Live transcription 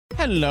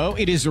Hello,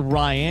 it is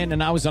Ryan,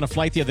 and I was on a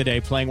flight the other day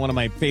playing one of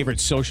my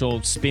favorite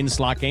social spin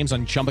slot games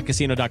on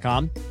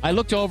ChumbaCasino.com. I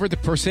looked over at the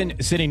person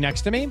sitting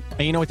next to me, and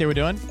you know what they were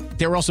doing?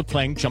 They were also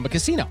playing Chumba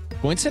Casino.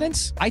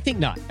 Coincidence? I think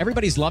not.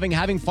 Everybody's loving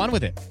having fun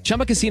with it.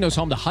 Chumba Casino is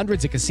home to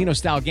hundreds of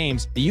casino-style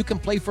games that you can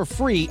play for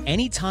free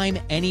anytime,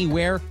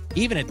 anywhere,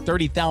 even at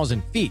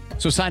 30,000 feet.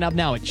 So sign up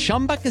now at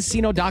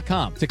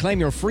ChumbaCasino.com to claim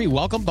your free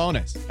welcome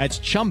bonus. That's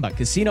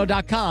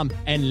ChumbaCasino.com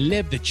and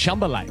live the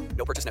Chumba life.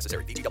 No purchase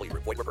necessary. VGW.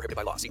 Void where prohibited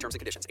by law. See terms and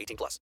conditions.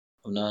 18+.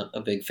 I'm not a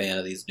big fan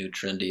of these new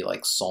trendy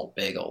like salt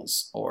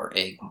bagels or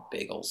egg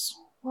bagels.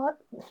 What?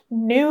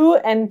 New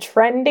and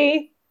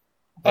trendy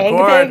egg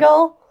Record.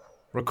 bagel?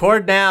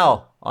 Record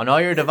now on all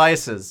your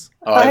devices.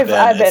 Oh, I've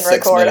been It's 6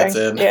 recording. minutes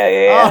in.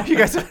 Yeah. Oh, you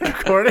guys have been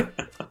recording?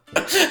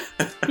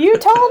 You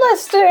told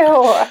us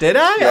to. Did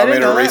I? You I want me didn't to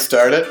know that.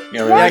 restart it? You want me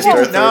to Yeah, restart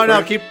No, the no,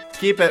 recording?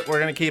 keep it. We're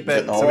gonna keep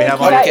it. Getting So all we have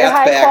the You all. got your Podcast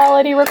high back.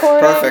 quality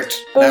recording?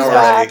 Perfect. Boo's Now we're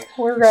back. ready.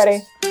 We're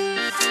ready.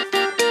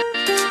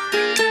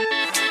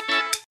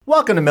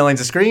 Welcome to Millions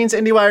of Screens,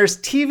 IndieWire's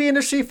TV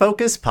industry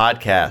focused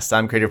podcast.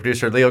 I'm creative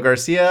producer Leo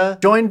Garcia,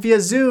 joined via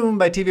Zoom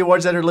by TV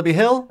awards editor Libby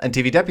Hill and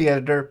TV deputy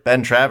editor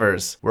Ben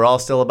Travers. We're all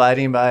still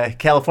abiding by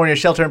California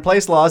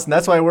shelter-in-place laws, and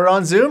that's why we're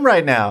on Zoom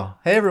right now.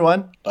 Hey,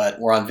 everyone. But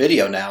we're on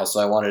video now, so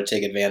I wanted to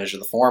take advantage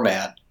of the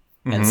format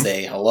and Mhm.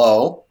 say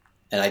hello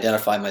and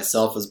identify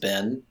myself as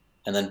Ben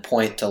and then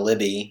point to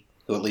Libby,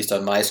 who at least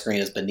on my screen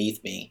is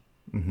beneath me.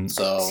 Mhm.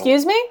 So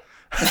Excuse me?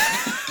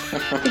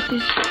 It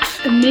is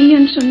the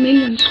millions and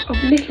millions of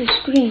little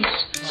screens.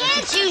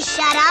 Can't you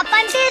shut up?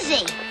 I'm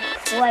busy.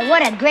 Boy,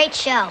 what a great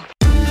show.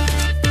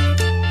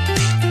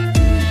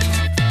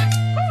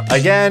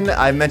 Again,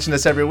 I mention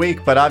this every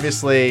week, but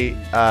obviously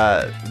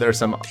there's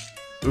some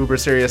uber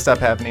serious stuff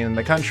happening in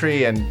the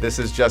country, and this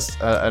is just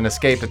an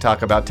escape to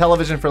talk about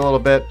television for a little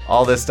bit.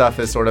 All this stuff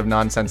is sort of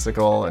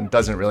nonsensical and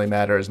doesn't really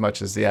matter as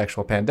much as the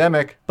actual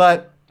pandemic,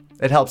 but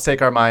it helps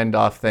take our mind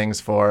off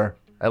things for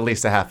at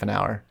least a half an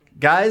hour.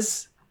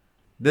 Guys,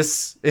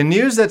 this in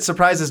news that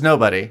surprises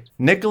nobody,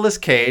 Nicolas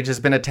Cage has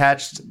been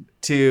attached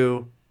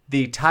to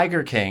the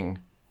Tiger King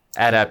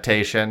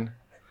adaptation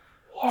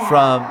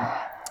from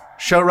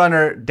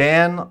showrunner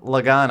Dan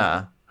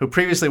Lagana, who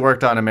previously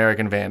worked on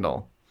American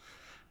Vandal.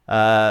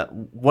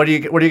 What are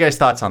you guys'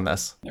 thoughts on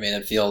this? I mean,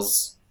 it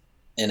feels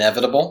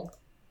inevitable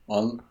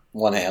on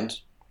one hand.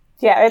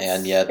 Yeah,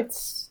 And yet-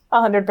 it's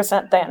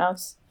 100%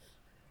 Thanos.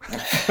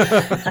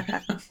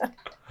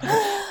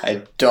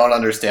 I don't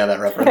understand that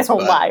reference, A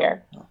but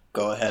liar.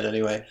 go ahead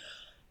anyway.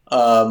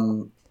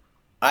 I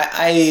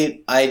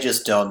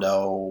just don't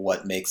know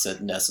what makes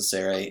it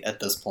necessary at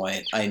this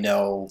point. I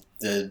know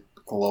the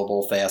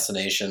global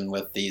fascination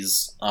with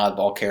these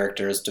oddball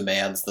characters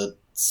demands that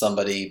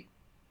somebody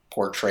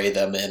portray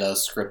them in a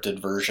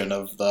scripted version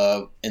of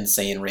the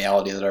insane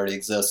reality that already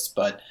exists,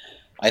 but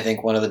I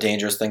think one of the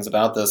dangerous things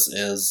about this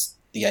is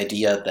the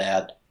idea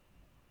that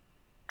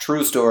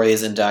true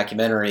stories and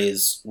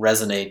documentaries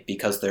resonate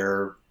because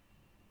they're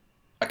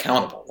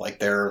accountable. Like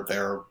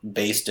they're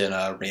based in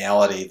a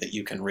reality that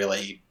you can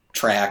really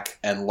track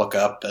and look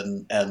up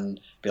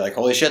and be like,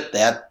 holy shit,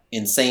 that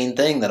insane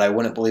thing that I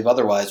wouldn't believe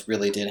otherwise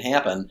really did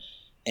happen.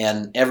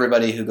 And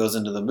everybody who goes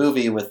into the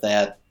movie with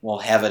that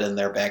will have it in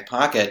their back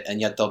pocket, and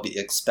yet they'll be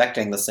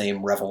expecting the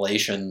same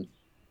revelation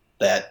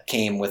that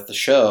came with the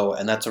show,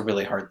 and that's a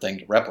really hard thing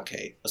to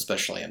replicate,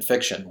 especially in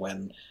fiction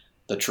when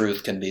the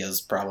truth can be as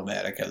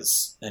problematic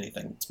as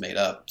anything that's made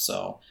up.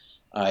 So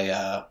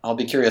I'll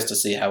be curious to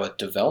see how it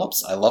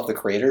develops. I love the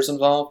creators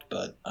involved,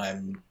 but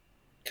I'm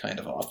kind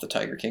of off the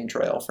Tiger King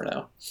trail for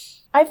now.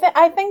 I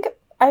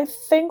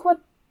think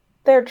what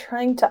they're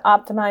trying to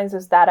optimize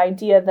is that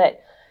idea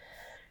that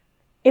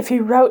if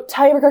you wrote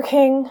Tiger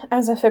King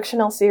as a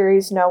fictional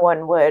series, no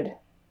one would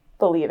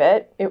believe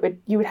it.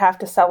 You would have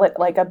to sell it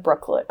like a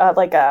Brooklyn,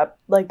 like a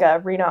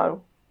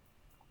Reno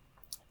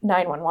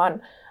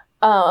 911,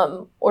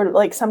 or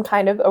like some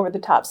kind of over the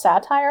top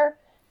satire,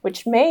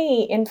 which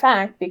may, in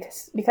fact,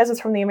 because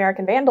it's from the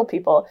American Vandal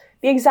people,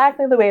 be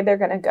exactly the way they're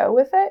going to go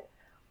with it.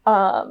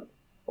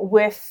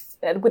 With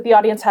the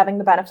audience having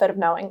the benefit of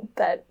knowing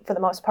that for the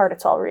most part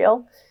it's all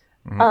real.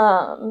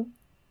 Mm-hmm.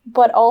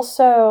 But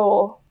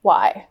also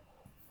why,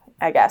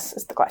 I guess,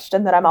 is the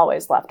question that I'm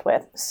always left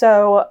with.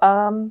 So,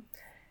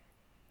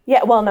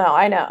 yeah, well, no,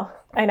 I know.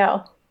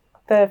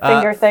 The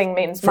finger thing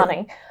means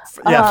money.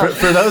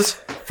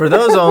 For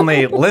those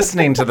only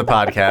listening to the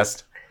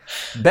podcast,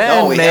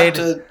 Ben we made.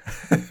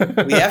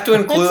 have to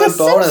include It's a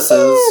bonuses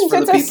Simpsons.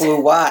 for the It's people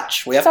who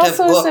watch. We have it's to have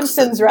also a books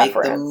Simpsons that make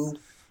reference.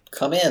 them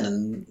come in,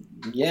 and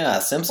yeah,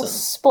 Simpsons.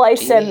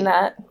 Splice TV. in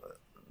that.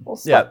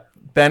 Yeah,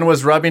 Ben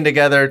was rubbing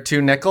together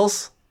 2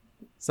 nickels.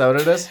 Is that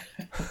what it is?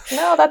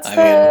 No, that's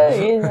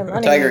the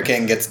money. Tiger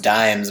King gets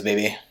dimes,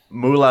 baby.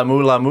 Moolah,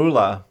 moolah,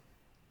 moolah.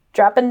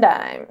 Dropping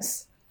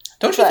dimes.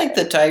 Don't you think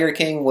that Tiger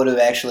King would have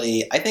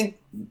actually... I think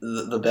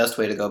the best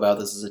way to go about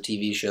this as a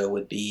TV show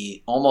would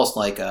be almost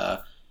like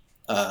a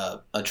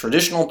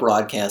traditional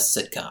broadcast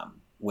sitcom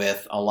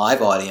with a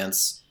live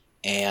audience,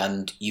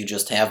 and you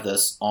just have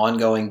this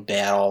ongoing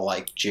battle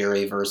like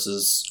Jerry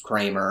versus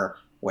Kramer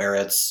where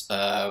it's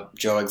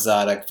Joe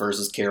Exotic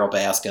versus Carol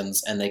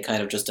Baskins, and they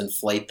kind of just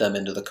inflate them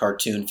into the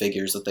cartoon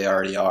figures that they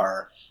already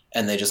are,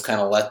 and they just kind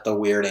of let the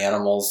weird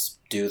animals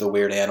do the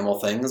weird animal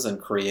things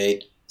and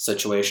create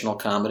situational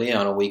comedy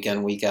on a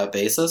week-in, week-out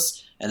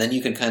basis, and then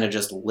you can kind of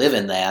just live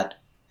in that,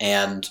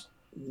 and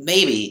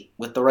maybe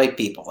with the right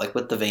people, like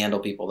with the Vandal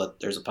people, that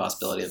there's a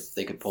possibility that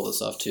they could pull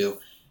this off too.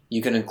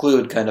 You can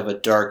include kind of a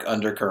dark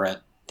undercurrent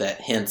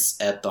that hints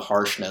at the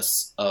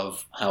harshness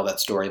of how that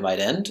story might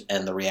end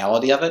and the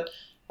reality of it.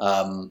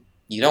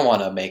 You don't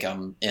want to make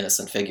them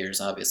innocent figures,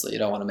 obviously. You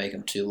don't want to make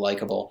them too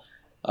likable.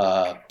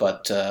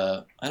 But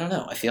I don't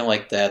know. I feel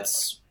like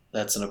that's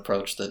an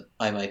approach that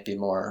I might be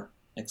more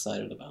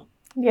excited about.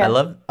 Yeah.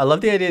 I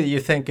love the idea that you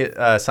think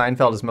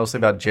Seinfeld is mostly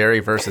about Jerry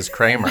versus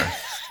Kramer.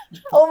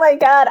 Oh my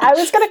God. I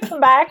was going to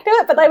come back to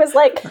it, but I was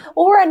like,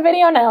 well, we're on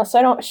video now,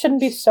 so shouldn't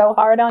be so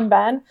hard on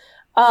Ben.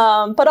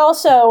 But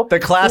also the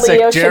classic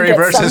Leo Jerry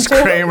versus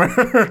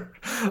Kramer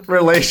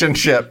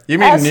relationship. You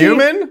mean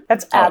Newman?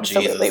 That's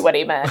absolutely what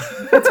he meant.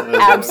 That's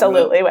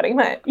absolutely what he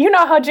meant. You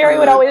know how Jerry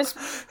would always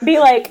be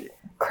like,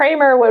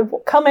 Kramer would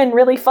come in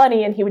really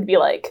funny and he would be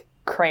like,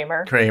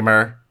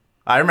 Kramer.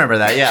 I remember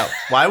that, yeah.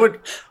 Why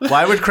would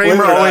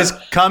Kramer always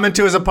come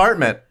into his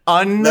apartment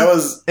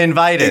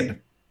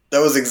uninvited? That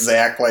was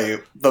exactly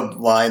the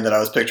line that I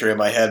was picturing in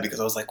my head,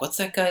 because I was like, what's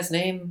that guy's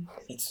name?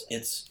 It's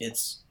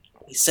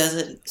he says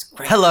it. It's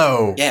Kramer.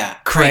 Hello. Yeah.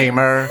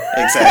 Kramer.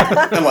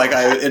 Exactly. And like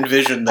I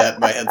envisioned that in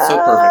my head so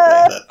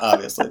perfectly that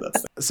obviously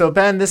that's So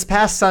Ben, this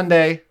past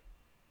Sunday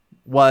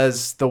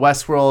was the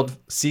Westworld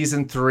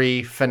season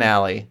 3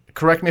 finale.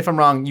 Correct me if I'm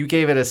wrong, you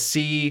gave it a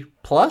C+?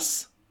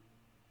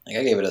 I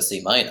gave it a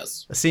C-.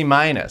 A C-.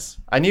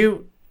 I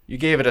knew you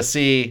gave it a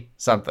C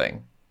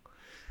something.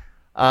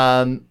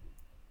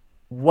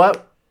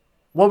 What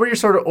were your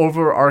sort of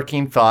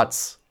overarching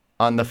thoughts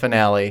on the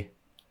finale?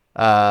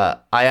 I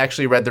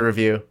actually read the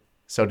review.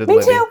 So did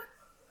Libby. Me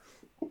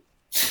too.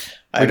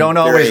 We don't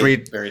always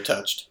read. Very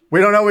touched. We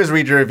don't always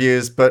read your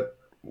reviews, but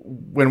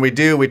when we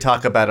do, we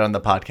talk about it on the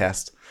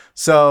podcast.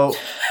 So,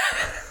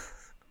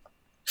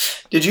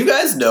 did you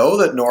guys know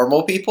that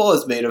Normal People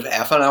is made of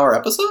half-an-hour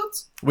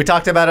episodes? We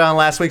talked about it on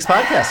last week's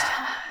podcast.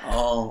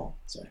 Oh,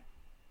 sorry.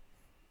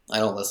 I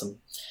don't listen.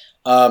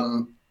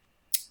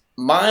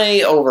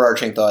 My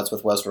overarching thoughts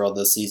with Westworld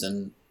this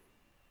season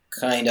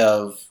kind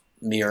of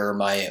mirror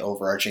my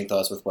overarching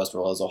thoughts with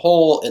Westworld as a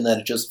whole, in that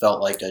it just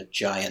felt like a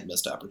giant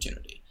missed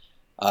opportunity.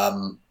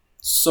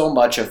 So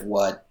much of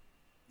what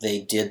they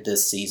did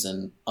this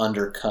season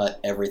undercut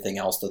everything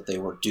else that they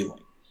were doing.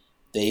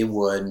 They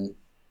would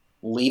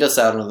lead us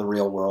out into the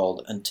real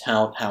world and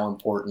tout how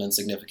important and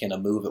significant a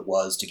move it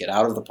was to get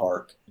out of the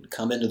park and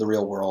come into the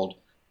real world,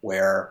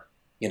 where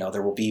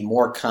there will be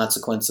more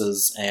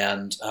consequences,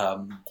 and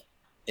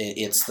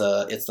it's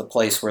the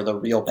place where the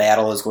real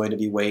battle is going to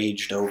be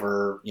waged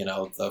over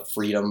the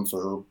freedom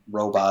for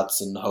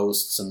robots and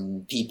hosts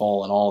and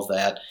people and all of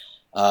that.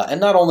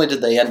 And not only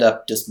did they end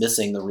up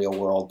dismissing the real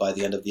world by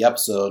the end of the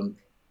episode,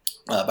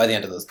 by the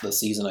end of the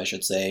season, I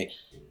should say,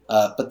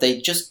 but they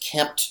just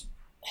kept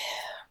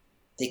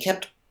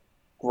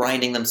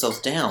grinding themselves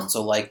down.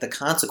 So like the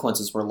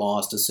consequences were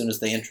lost as soon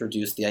as they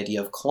introduced the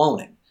idea of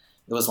cloning.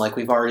 It was like,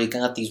 we've already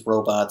got these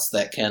robots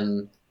that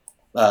can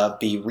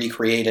be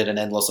recreated an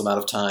endless amount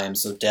of time,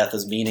 so death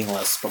is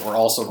meaningless, but we're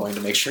also going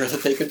to make sure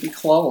that they could be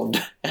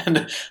cloned.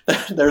 And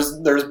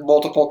there's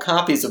multiple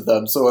copies of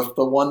them, so if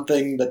the one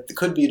thing that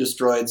could be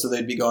destroyed so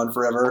they'd be gone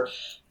forever,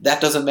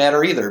 that doesn't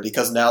matter either,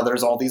 because now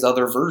there's all these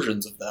other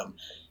versions of them.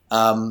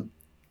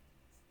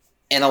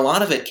 And a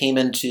lot of it came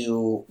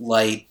into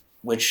light,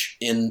 which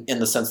in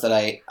the sense that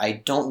I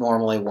don't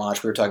normally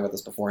watch, we were talking about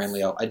this beforehand,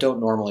 Leo, I don't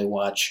normally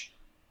watch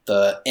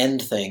the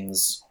end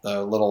things,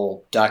 the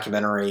little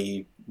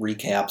documentary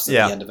recaps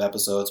at the end of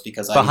episodes,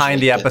 because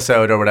behind the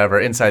episode or whatever,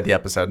 inside the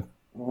episode.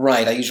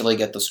 Right, I usually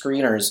get the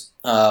screeners,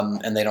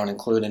 and they don't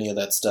include any of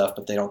that stuff,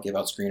 but they don't give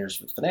out screeners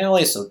for the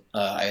finale, so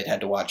I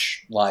had to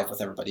watch live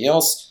with everybody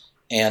else.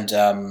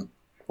 And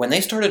when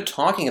they started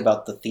talking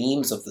about the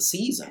themes of the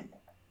season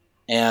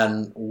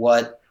and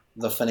what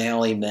the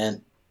finale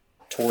meant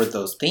toward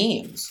those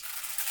themes,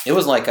 it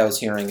was like I was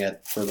hearing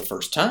it for the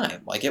first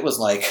time. Like it was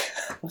like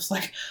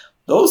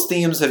those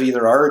themes have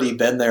either already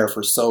been there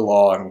for so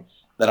long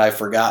that I've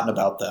forgotten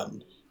about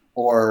them,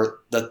 or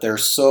that they're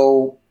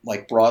so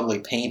like broadly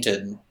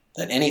painted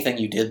that anything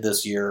you did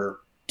this year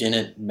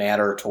didn't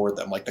matter toward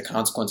them. Like the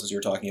consequences you're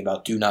talking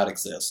about do not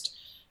exist.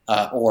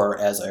 Or,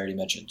 as I already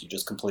mentioned, you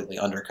just completely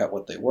undercut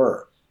what they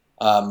were.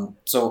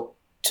 So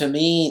to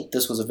me,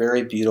 this was a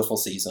very beautiful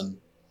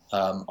season.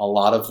 A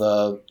lot of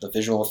the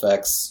visual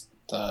effects,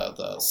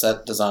 the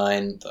set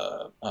design,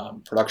 the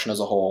production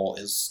as a whole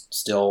is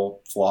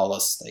still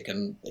flawless. They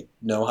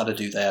know how to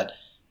do that.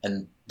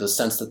 And the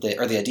sense that the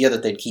idea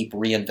that they'd keep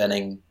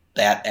reinventing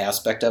that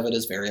aspect of it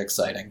is very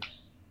exciting.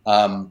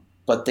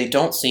 But they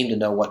don't seem to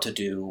know what to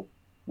do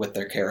with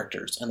their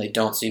characters, and they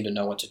don't seem to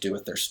know what to do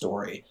with their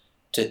story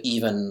to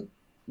even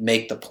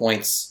make the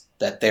points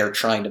that they're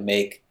trying to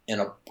make in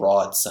a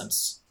broad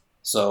sense.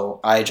 So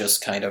I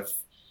just kind of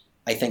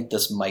I think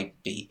this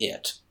might be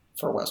it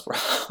for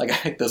Westworld. Like, I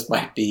think this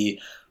might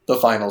be the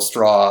final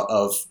straw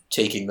of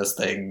taking this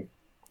thing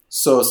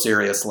so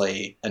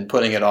seriously and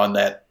putting it on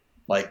that,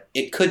 like,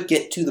 it could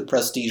get to the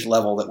prestige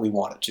level that we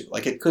want it to.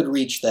 Like, it could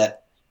reach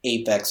that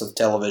apex of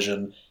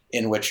television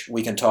in which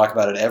we can talk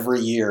about it every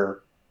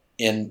year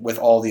with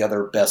all the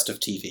other best of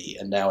TV.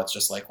 And now it's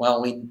just like,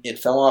 well, it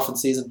fell off in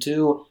season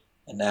 2,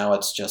 and now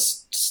it's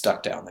just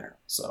stuck down there.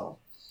 So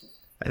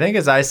I think,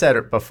 as I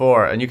said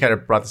before, and you kind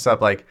of brought this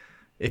up, like,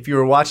 if you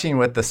were watching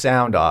with the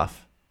sound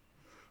off,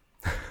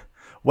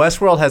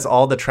 Westworld has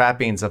all the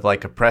trappings of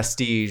like a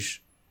prestige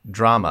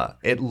drama.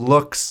 It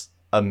looks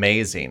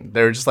amazing.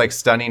 There are just like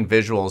stunning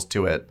visuals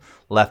to it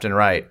left and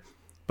right.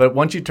 But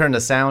once you turn the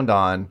sound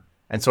on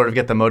and sort of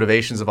get the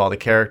motivations of all the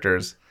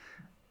characters,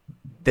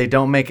 they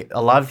don't make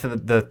a lot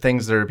of the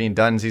things that are being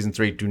done in season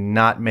 3 do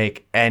not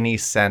make any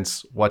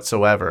sense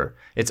whatsoever.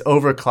 It's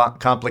over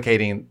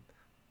complicating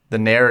the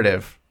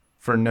narrative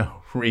for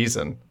no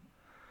reason.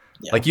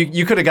 Yeah. Like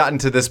you could have gotten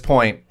to this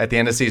point at the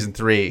end of season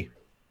 3,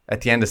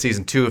 at the end of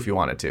season 2 if you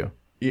wanted to.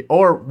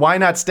 Or why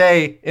not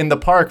stay in the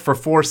park for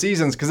 4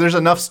 seasons? Because there's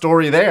enough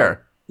story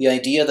there. The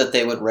idea that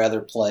they would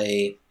rather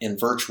play in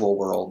virtual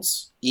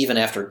worlds even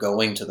after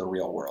going to the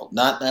real world,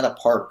 not a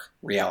park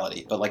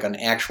reality, but like an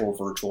actual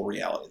virtual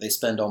reality. They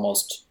spend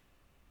almost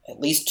at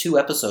least 2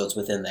 episodes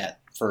within that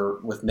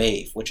with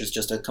Maeve, which is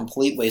just a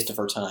complete waste of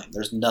her time.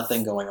 There's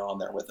nothing going on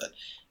there with it.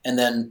 And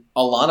then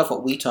a lot of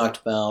what we talked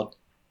about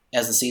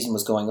as the season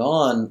was going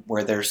on,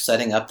 where they're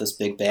setting up this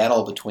big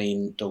battle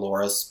between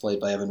Dolores, played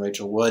by Evan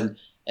Rachel Wood,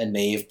 and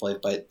Maeve, played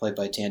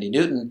by Tandy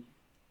Newton,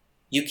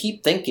 you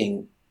keep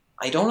thinking,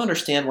 I don't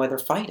understand why they're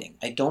fighting.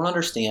 I don't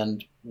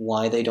understand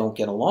why they don't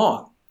get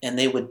along. And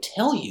they would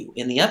tell you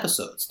in the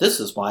episodes, this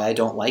is why I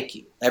don't like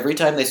you. Every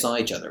time they saw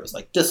each other, it was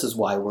like, this is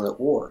why we're at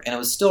war. And it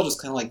was still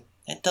just kind of like,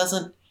 it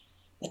doesn't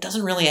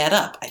really add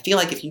up. I feel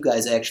like if you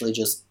guys actually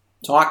just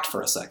talked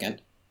for a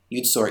second,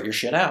 you'd sort your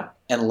shit out.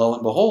 And lo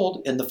and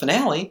behold, in the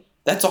finale,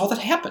 that's all that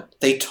happened.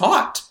 They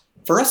talked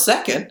for a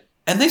second,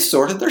 and they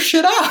sorted their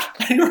shit out.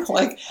 And you're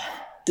like,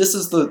 this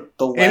is the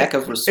lack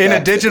of respect in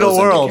a digital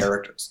world.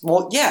 Characters.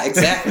 Well, yeah,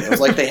 exactly. It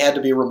was like they had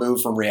to be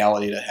removed from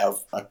reality to have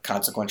a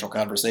consequential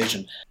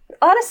conversation.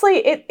 Honestly,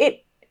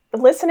 it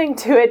listening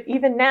to it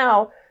even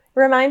now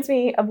reminds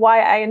me of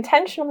why I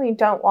intentionally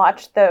don't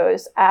watch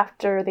those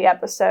after the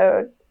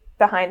episode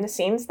behind the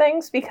scenes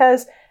things,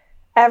 because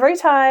every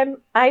time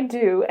I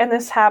do, and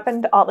this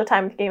happened all the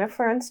time with Game of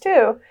Thrones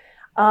too,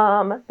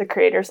 the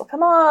creators will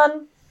come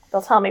on,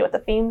 they'll tell me what the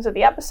themes of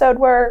the episode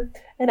were,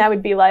 and I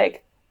would be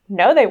like,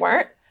 no, they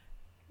weren't.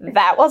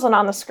 That wasn't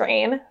on the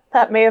screen.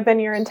 That may have been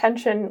your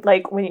intention,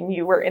 like when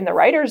you were in the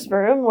writer's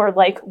room, or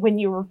like when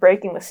you were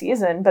breaking the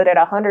season, but at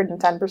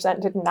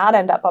 110% did not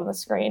end up on the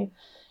screen.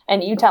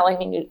 And you telling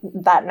me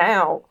that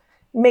now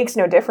makes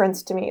no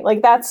difference to me.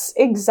 Like, that's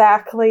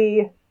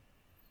exactly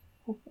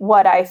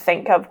what I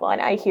think of when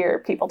I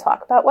hear people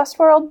talk about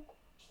Westworld.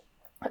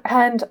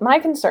 And my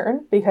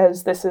concern,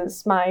 because this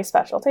is my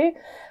specialty,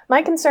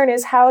 my concern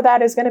is how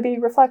that is going to be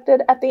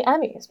reflected at the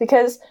Emmys,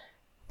 because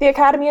the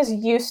Academy is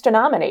used to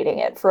nominating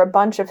it for a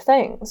bunch of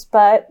things,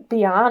 but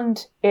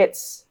beyond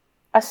its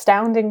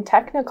astounding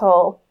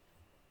technical,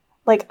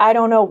 like, I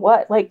don't know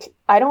what, like,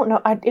 I don't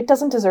know, it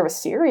doesn't deserve a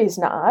series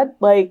nod.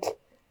 Like,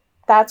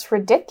 that's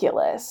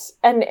ridiculous.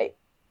 And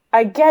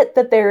I get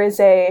that there is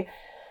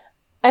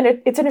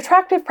it's an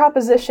attractive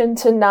proposition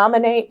to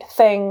nominate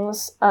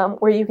things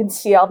where you can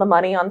see all the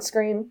money on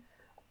screen.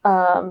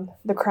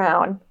 The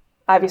Crown,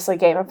 obviously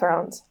Game of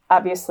Thrones,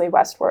 obviously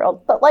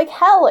Westworld. But, like,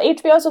 hell,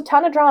 HBO has a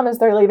ton of dramas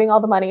they're leaving all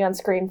the money on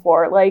screen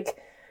for. Like,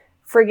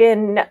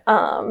 friggin'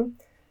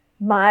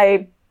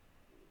 My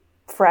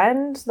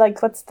Friend,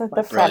 like, what's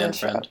the friend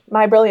show?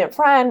 My Brilliant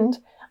Friend.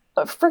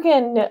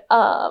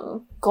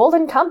 Friggin'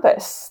 Golden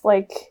Compass,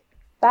 like,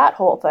 that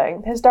whole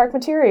thing. His Dark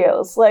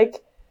Materials,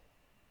 like,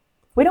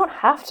 we don't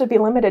have to be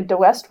limited to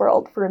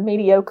Westworld for a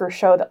mediocre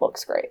show that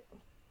looks great.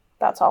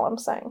 That's all I'm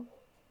saying.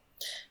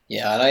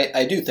 Yeah, and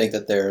I do think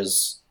that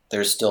there's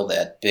still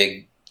that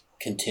big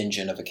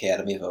contingent of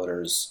Academy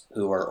voters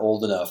who are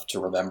old enough to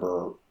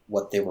remember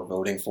what they were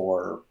voting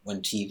for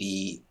when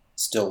TV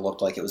still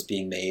looked like it was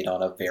being made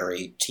on a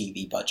very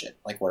TV budget,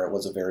 like where it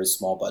was a very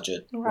small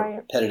budget, right.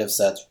 Repetitive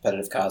sets,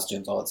 repetitive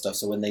costumes, all that stuff.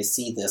 So when they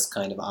see this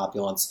kind of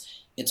opulence,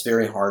 it's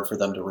very hard for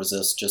them to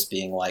resist just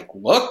being like,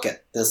 look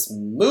at this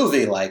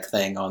movie-like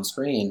thing on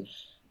screen.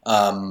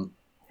 Yeah.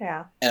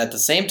 And at the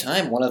same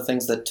time, one of the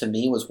things that to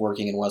me was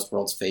working in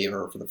Westworld's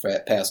favor for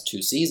the past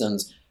 2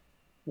 seasons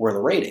were the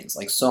ratings.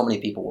 Like, so many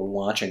people were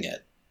watching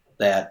it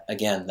that,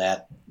 again,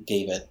 that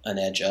gave it an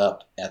edge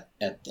up at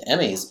the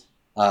Emmys.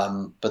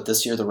 But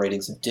this year the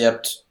ratings have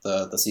dipped.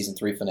 The season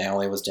 3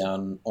 finale was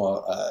down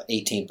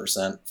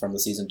 18% from the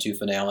season 2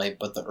 finale,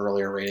 but the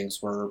earlier ratings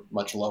were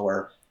much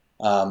lower.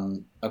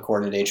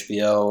 According to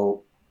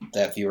HBO,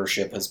 that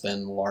viewership has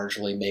been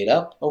largely made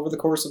up over the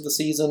course of the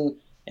season,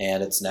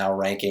 and it's now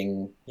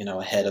ranking,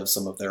 ahead of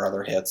some of their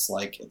other hits.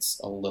 Like, it's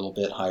a little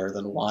bit higher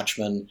than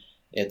Watchmen.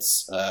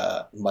 It's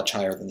much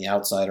higher than The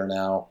Outsider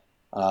now.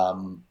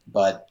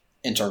 But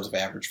in terms of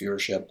average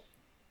viewership.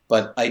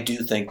 But I do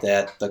think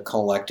that the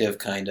collective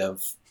kind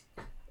of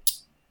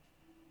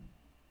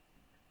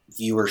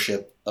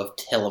viewership of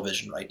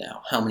television right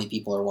now, how many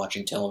people are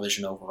watching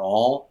television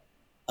overall,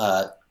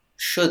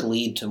 should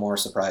lead to more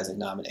surprising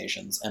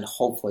nominations, and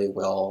hopefully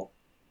will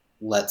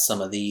let some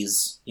of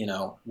these,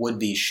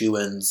 would-be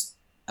shoo-ins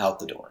out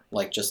the door.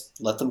 Like, just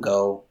let them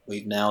go.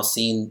 We've now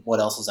seen what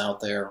else is out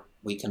there.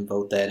 We can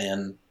vote that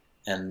in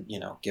and,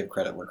 give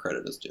credit where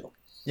credit is due.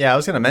 Yeah, I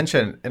was going to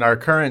mention, in our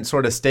current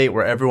sort of state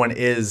where everyone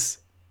is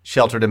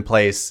sheltered in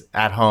place,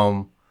 at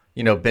home,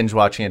 binge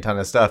watching a ton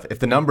of stuff, if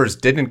the numbers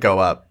didn't go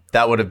up,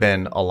 that would have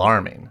been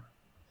alarming.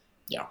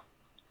 Yeah.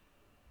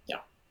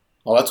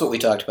 Well, that's what we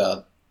talked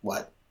about,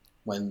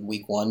 when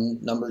week 1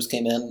 numbers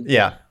came in?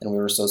 Yeah. And we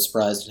were so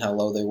surprised at how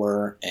low they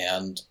were,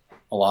 and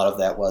a lot of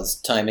that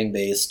was timing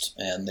based,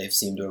 and they've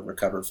seemed to have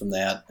recovered from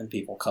that, and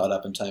people caught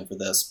up in time for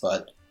this,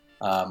 but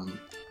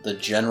the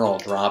general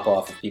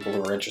drop-off of people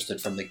who are interested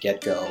from the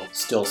get-go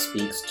still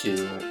speaks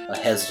to a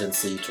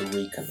hesitancy to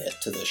recommit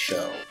to this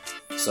show.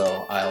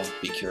 So I'll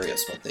be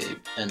curious what they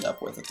end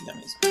up with at the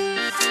Emmys.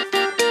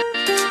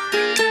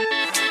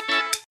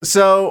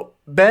 So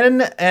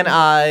Ben and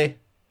I,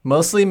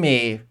 mostly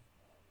me,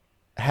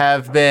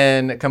 have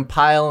been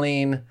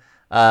compiling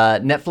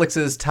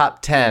Netflix's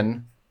top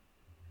 10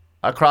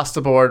 across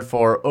the board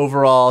for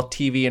overall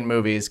TV and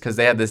movies, because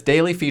they have this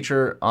daily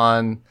feature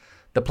on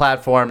the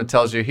platform that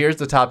tells you, here's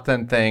the top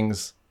 10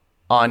 things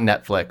on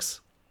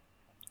Netflix.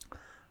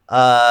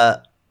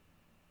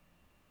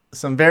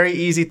 Some very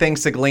easy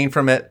things to glean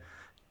from it.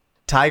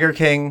 Tiger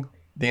King,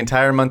 the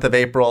entire month of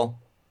April,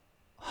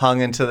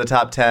 hung into the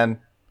top 10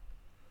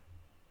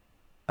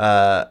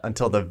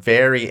 until the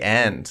very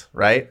end,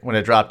 right? When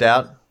it dropped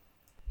out?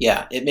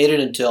 Yeah, it made it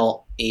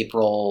until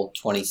April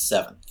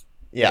 27th.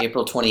 Yeah.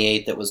 April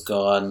 28th, it was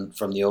gone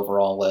from the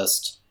overall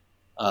list.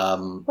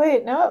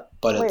 Wait, no.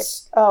 But wait.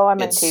 it's I'm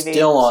in it's TV.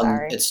 still on.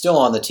 Sorry. It's still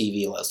on the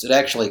TV list. It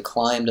actually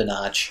climbed a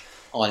notch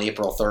on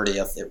April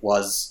 30th. It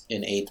was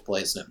in 8th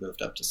place and it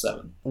moved up to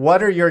 7.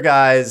 What are your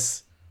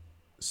guys'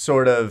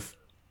 sort of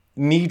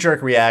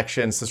knee-jerk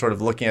reactions to sort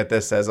of looking at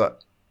this as a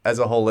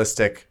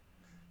holistic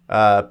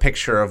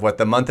picture of what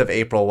the month of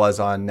April was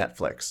on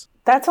Netflix?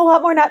 That's a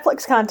lot more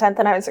Netflix content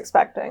than I was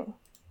expecting.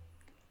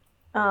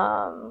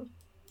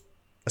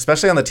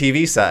 Especially on the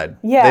TV side.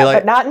 Yeah,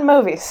 but not in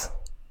movies.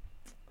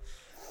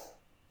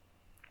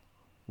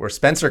 Where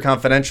Spencer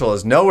Confidential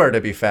is nowhere to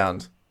be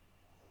found.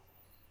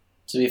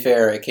 To be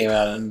fair, it came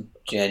out in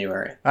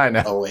January. I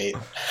know. Oh, wait.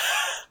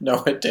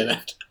 No, it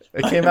didn't.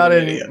 It came out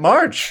in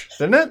March,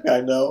 didn't it?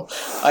 I know.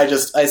 I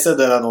said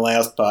that on the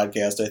last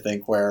podcast, I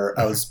think, where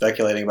I was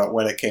speculating about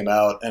when it came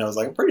out, and I was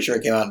like, I'm pretty sure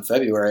it came out in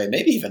February,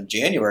 maybe even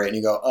January, and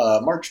you go,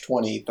 March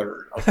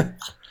 23rd. Okay.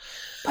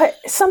 But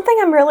something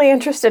I'm really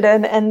interested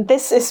in, and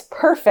this is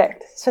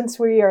perfect since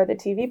we are the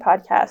TV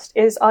podcast,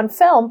 is on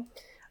film.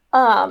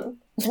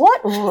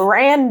 What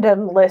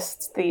random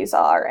lists these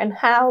are, and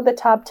how the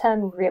top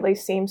 10 really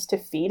seems to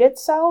feed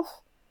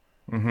itself.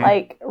 Mm-hmm.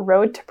 Like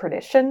Road to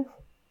Perdition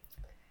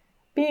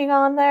being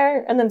on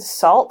there, and then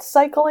Salt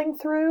cycling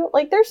through.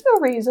 Like, there's no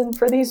reason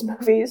for these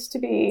movies to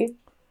be...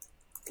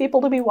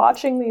 people to be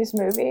watching these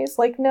movies.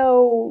 Like,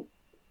 no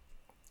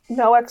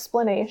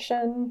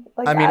explanation.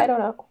 Like, I don't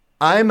know.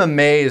 I'm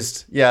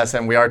amazed, yes,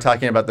 and we are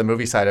talking about the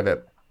movie side of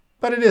it,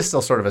 but it is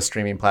still sort of a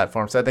streaming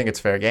platform, so I think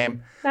it's fair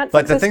game.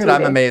 But the thing that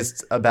I'm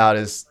amazed about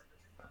is,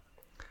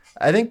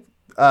 I think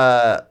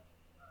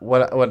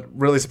what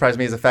really surprised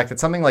me is the fact that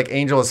something like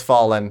Angel Has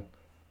Fallen,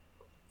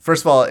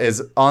 first of all,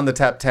 is on the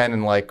top 10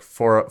 and like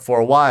for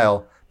a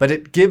while, but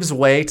it gives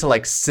way to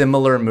like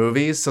similar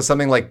movies. So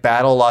something like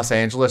Battle Los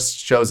Angeles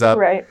shows up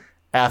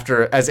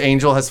after, as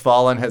Angel Has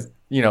Fallen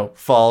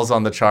falls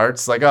on the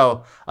charts. Like,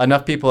 oh,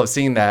 enough people have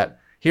seen that.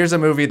 Here's a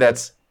movie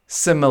that's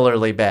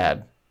similarly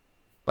bad.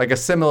 Like a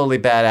similarly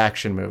bad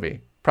action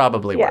movie.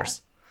 Probably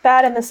worse.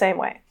 Bad in the same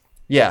way.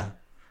 Yeah.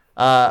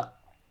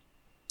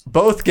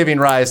 Both giving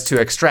rise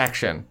to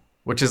Extraction,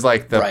 which is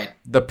like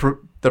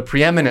the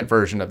preeminent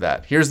version of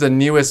that. Here's the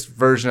newest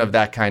version of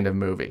that kind of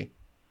movie.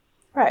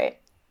 Right.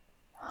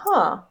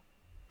 Huh.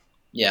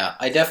 Yeah,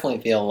 I definitely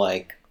feel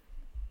like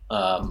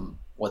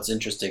what's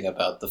interesting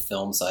about the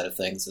film side of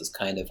things is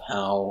kind of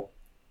how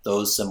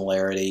those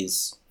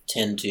similarities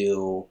tend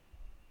to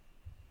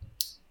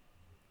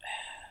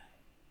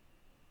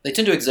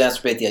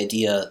exacerbate the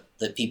idea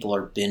that people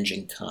are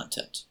binging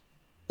content.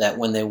 That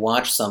when they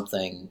watch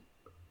something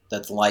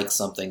that's like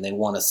something, they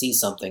want to see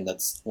something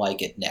that's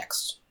like it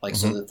next. Like,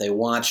 so that they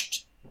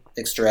watched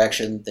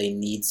Extraction, they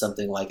need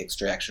something like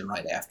Extraction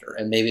right after.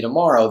 And maybe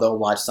tomorrow they'll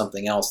watch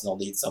something else and they'll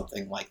need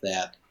something like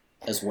that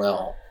as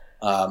well.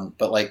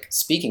 But like,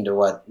 speaking to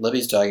what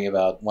Libby's talking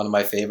about, one of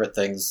my favorite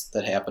things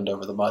that happened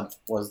over the month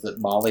was that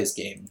Molly's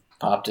Game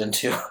popped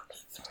into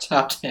the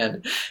top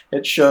 10.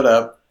 It showed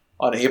up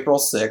on April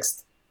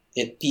 6th.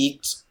 It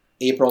peaked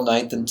April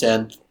 9th and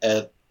 10th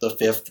at the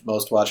 5th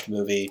most watched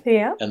movie.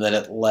 Yeah. And then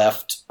it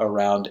left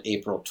around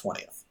April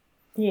 20th.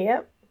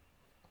 Yep.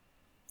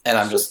 And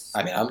I'm just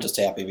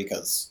happy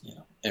because,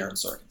 Aaron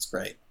Sorkin's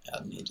great.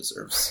 and he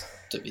deserves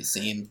to be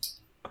seen.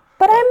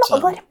 But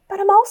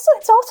I'm also,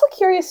 it's also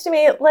curious to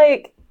me,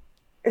 like,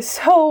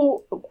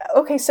 so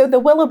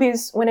The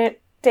Willoughbys, when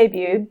it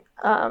debuted,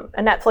 a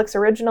Netflix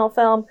original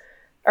film,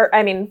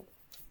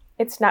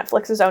 it's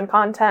Netflix's own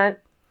content,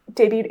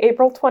 debuted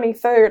April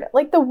 23rd.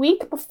 Like, the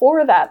week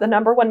before that, the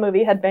number one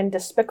movie had been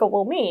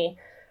Despicable Me,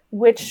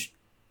 which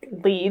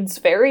leads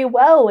very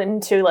well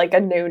into, like, a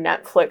new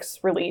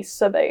Netflix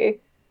release of a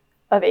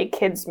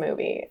kids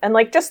movie. And,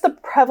 like, just the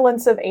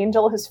prevalence of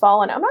Angel has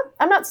fallen.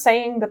 I'm not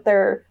saying that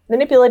they're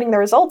manipulating the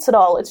results at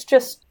all. It's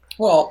just...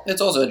 Well,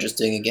 it's also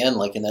interesting, again,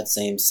 like, in that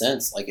same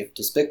sense, like, if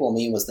Despicable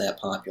Me was that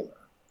popular,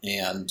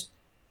 and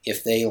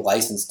if they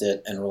licensed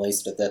it and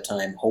released it at that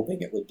time,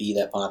 hoping it would be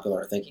that popular,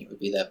 or thinking it would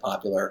be that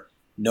popular,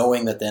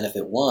 knowing that then if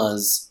it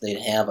was, they'd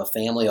have a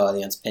family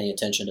audience paying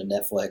attention to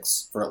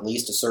Netflix for at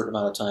least a certain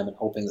amount of time and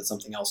hoping that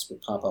something else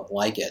would pop up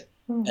like it.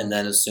 Mm-hmm. And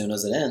then as soon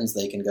as it ends,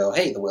 they can go,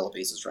 hey, The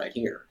Willoughbys is right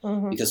here.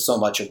 Mm-hmm. Because so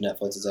much of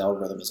Netflix's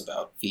algorithm is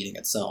about feeding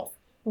itself.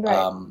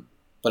 Right.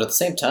 But at the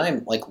same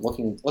time, like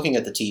looking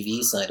at the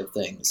TV side of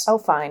things... Oh,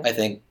 fine.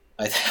 I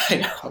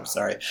know, I'm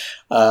sorry.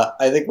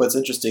 I think what's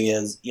interesting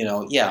is,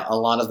 a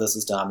lot of this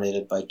is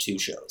dominated by two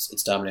shows.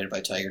 It's dominated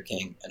by Tiger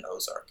King and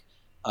Ozark.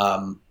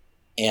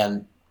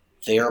 And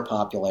their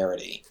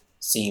popularity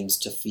seems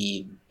to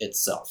feed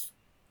itself.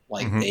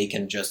 Like, mm-hmm. They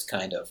can just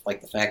kind of,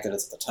 like, the fact that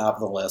it's at the top of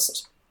the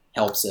list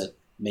helps it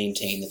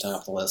maintain the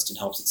top of the list and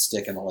helps it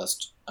stick in the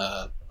list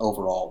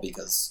overall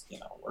because,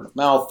 word of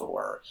mouth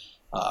or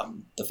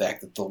the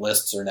fact that the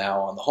lists are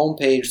now on the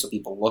homepage so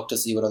people look to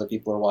see what other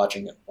people are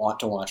watching and want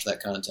to watch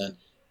that content.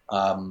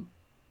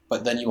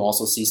 But then you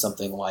also see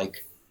something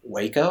like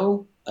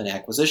Waco, an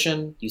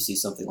acquisition. You see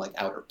something like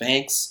Outer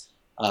Banks.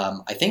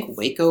 I think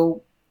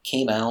Waco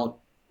came out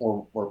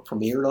or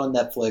premiered on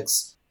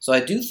Netflix. So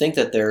I do think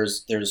that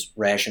there's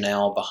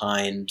rationale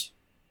behind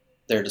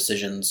their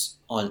decisions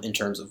in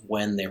terms of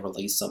when they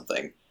release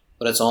something.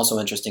 But it's also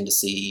interesting to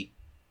see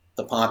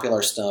the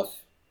popular stuff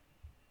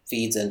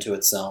feeds into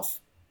itself,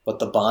 but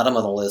the bottom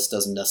of the list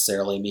doesn't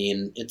necessarily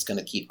mean it's going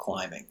to keep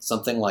climbing.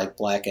 Something like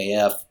Black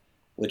AF,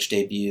 which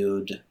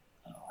debuted,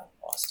 I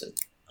lost it.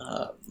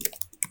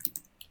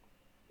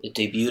 It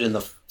debuted in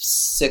the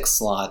 6th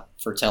slot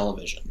for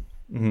television.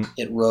 Mm-hmm.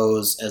 It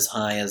rose as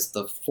high as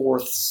the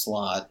 4th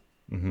slot,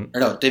 mm-hmm. or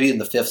no, it debuted in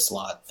the 5th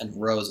slot and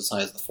rose as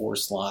high as the 4th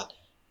slot,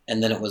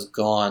 and then it was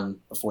gone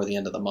before the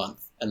end of the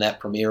month. And that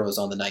premiere was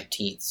on the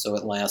 19th, so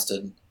it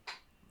lasted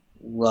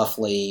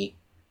roughly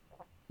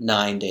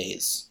 9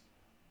 days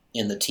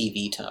in the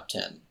TV top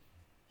 10.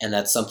 And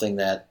that's something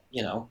that,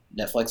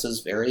 Netflix is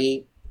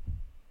very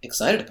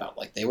excited about.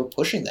 Like, they were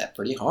pushing that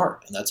pretty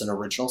hard, and that's an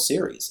original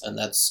series, and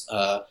that's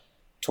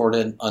toward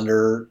an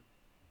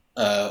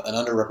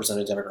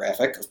underrepresented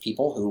demographic of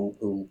people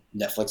who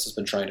Netflix has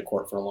been trying to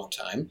court for a long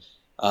time.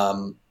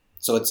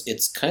 So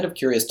it's kind of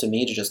curious to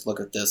me to just look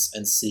at this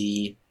and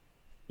see,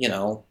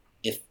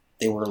 if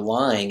they were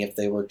lying, if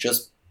they were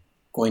just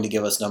going to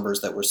give us numbers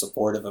that were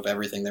supportive of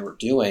everything they were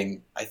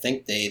doing, I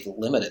think they'd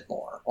limit it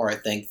more. Or I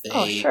think they...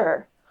 Oh,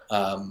 sure.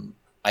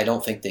 I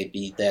don't think they'd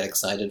be that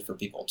excited for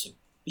people to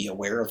be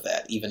aware of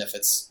that, even if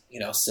it's,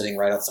 sitting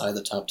right outside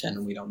the top 10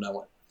 and we don't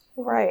know it.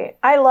 Right.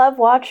 I love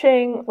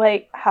watching,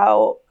 like,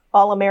 how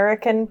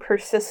All-American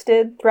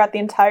persisted throughout the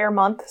entire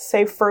month,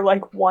 save for,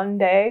 like, one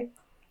day,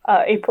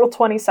 April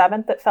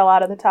 27th, that fell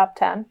out of the top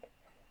 10.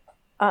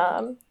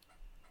 And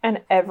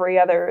every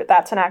other...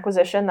 That's an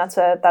acquisition. That's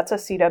a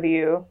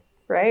CW...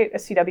 right? A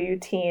CW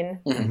teen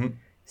mm-hmm.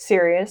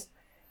 series.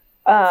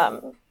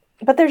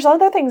 But there's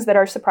other things that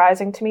are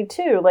surprising to me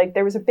too. Like,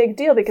 there was a big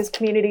deal because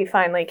Community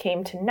finally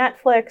came to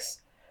Netflix,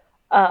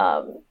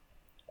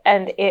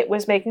 and it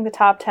was making the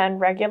top 10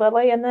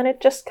 regularly, and then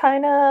it just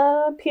kind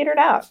of petered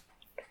out.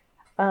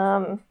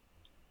 I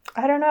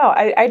don't know.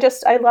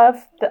 I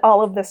love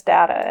all of this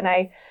data, and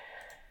I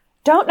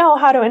don't know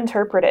how to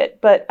interpret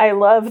it, but I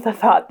love the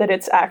thought that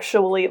it's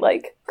actually,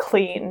 like,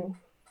 clean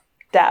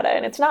data,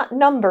 and it's not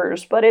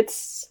numbers, but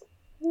it's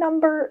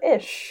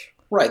number-ish.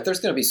 Right, there's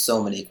going to be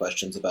so many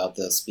questions about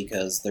this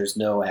because there's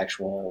no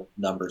actual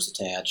numbers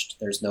attached.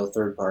 There's no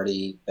third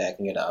party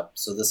backing it up.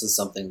 So this is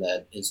something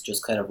that is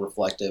just kind of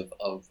reflective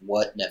of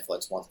what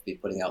Netflix wants to be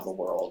putting out in the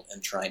world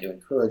and trying to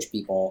encourage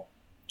people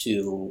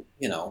to,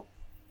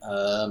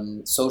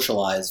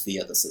 socialize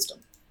via the system,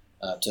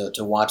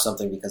 to watch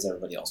something because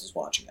everybody else is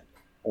watching it,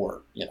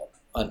 or,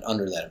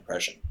 under that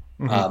impression.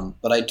 Mm-hmm.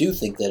 But I do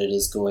think that it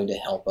is going to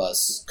help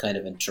us kind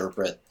of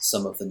interpret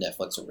some of the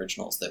Netflix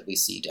originals that we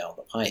see down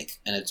the pike.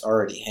 And it's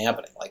already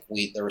happening. Like,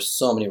 there were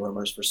so many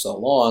rumors for so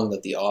long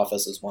that The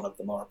Office is one of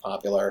the more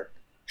popular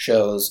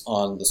shows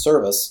on the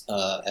service,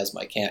 as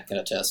my cat can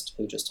attest,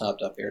 who just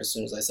hopped up here as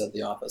soon as I said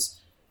The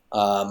Office.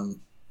 And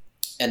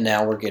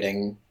now we're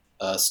getting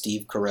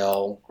Steve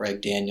Carell,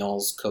 Greg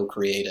Daniels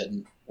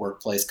co-created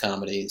workplace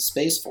comedy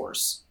Space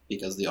Force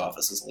because The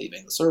Office is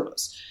leaving the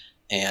service.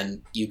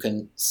 And you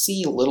can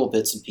see little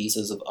bits and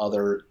pieces of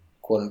other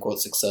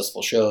quote-unquote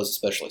successful shows,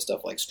 especially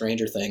stuff like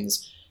Stranger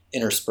Things,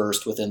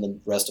 interspersed within the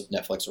rest of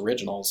Netflix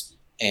originals.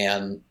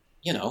 And,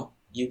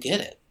 you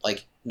get it.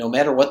 Like, no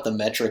matter what the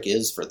metric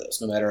is for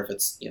this, no matter if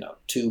it's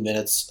 2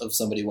 minutes of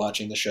somebody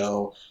watching the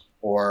show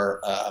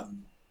or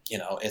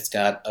it's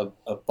got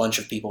a bunch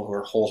of people who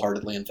are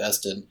wholeheartedly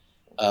invested.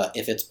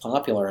 If it's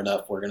popular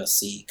enough, we're going to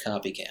see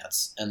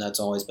copycats, and that's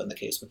always been the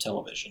case with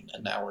television.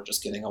 And now we're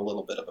just getting a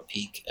little bit of a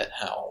peek at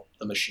how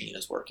the machine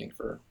is working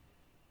for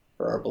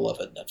our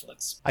beloved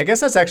Netflix. I guess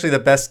that's actually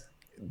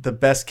the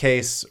best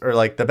case, or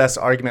like the best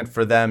argument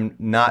for them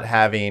not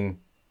having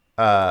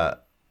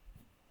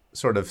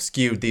sort of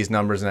skewed these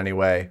numbers in any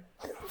way.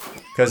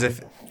 Because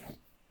if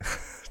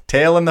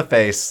tail in the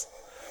face.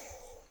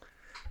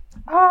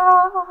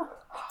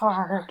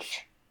 Harsh.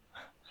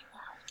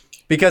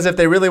 Because if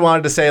they really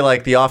wanted to say,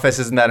 like, The Office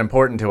isn't that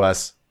important to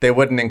us, they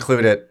wouldn't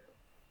include it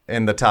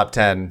in the top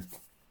 10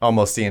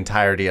 almost the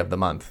entirety of the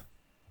month.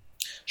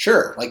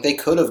 Sure. Like, they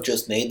could have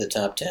just made the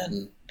top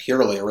 10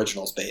 purely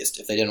originals based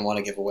if they didn't want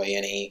to give away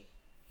any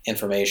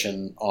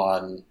information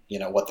on,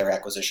 what their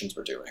acquisitions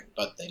were doing.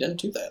 But they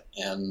didn't do that.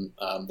 And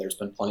there's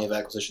been plenty of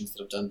acquisitions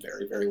that have done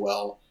very, very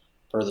well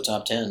per the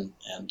top 10.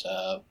 And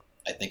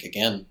I think,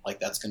 again, like,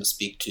 that's going to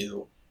speak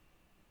to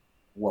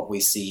what we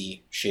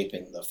see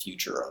shaping the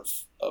future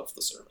of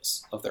the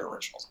service, of their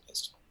originals at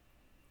least.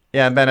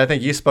 Yeah, and Ben, I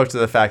think you spoke to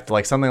the fact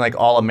like something like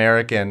All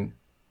American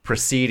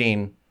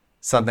preceding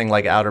something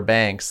like Outer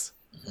Banks,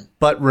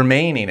 but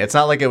remaining. It's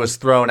not like it was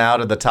thrown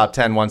out of the top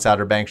 10 once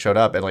Outer Banks showed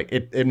up.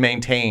 It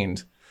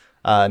maintained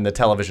in the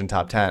television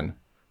top 10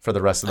 for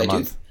the rest of the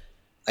month.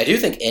 I do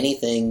think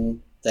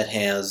anything that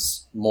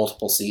has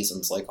multiple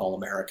seasons like All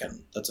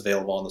American that's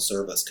available on the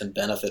service can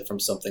benefit from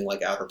something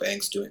like Outer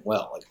Banks doing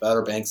well. Like if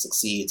Outer Banks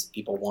succeeds,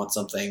 people want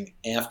something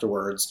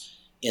afterwards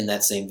in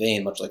that same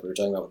vein, much like we were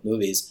talking about with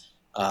movies,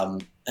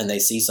 and they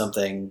see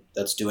something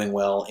that's doing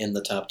well in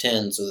the top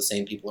 10, so the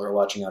same people who are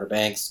watching Outer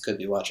Banks could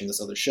be watching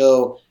this other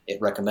show. It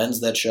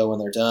recommends that show when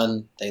they're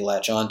done. They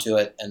latch onto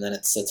it, and then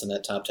it sits in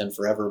that top 10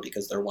 forever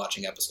because they're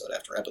watching episode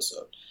after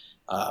episode.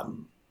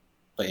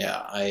 But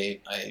yeah, I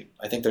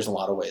think there's a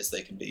lot of ways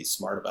they can be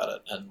smart about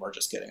it, and we're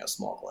just getting a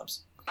small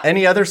glimpse.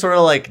 Any other sort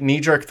of like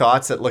knee-jerk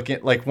thoughts at looking,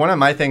 like one of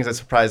my things that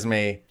surprised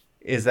me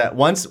is that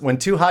when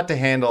Too Hot to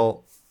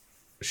Handle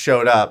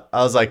showed up,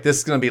 I was like, this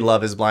is going to be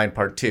Love is Blind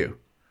Part 2.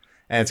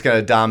 And it's going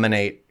to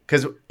dominate.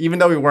 Because even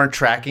though we weren't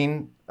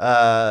tracking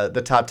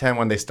the top 10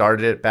 when they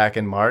started it back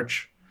in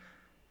March,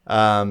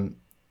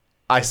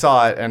 I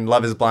saw it, and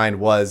Love is Blind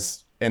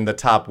was in the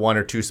top 1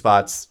 or 2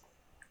 spots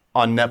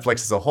on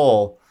Netflix as a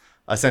whole,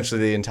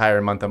 essentially the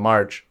entire month of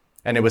March.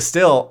 And it was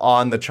still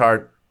on the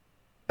chart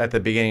at the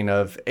beginning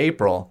of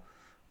April.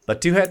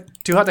 But Too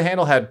Hot to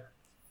Handle had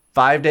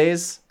 5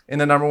 days in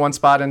the number 1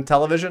 spot in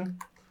television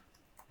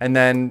and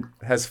then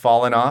has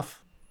fallen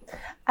off.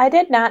 I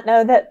did not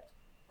know that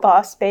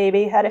Boss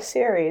Baby had a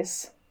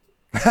series.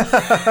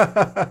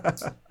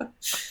 That's a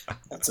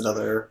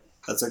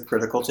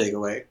critical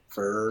takeaway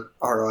for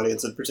our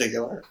audience in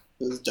particular,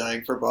 who's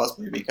dying for Boss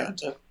Baby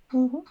content.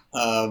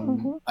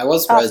 Mm-hmm. I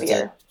was surprised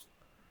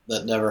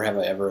that Never Have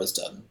I Ever has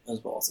done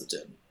as well as it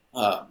did,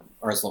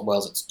 or as well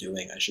as it's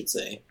doing, I should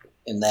say.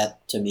 And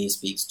that, to me,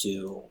 speaks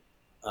to,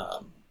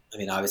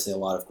 obviously a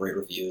lot of great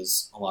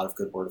reviews, a lot of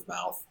good word of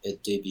mouth.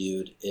 It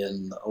debuted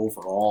in the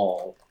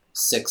overall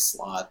 6th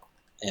slot,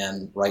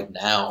 and right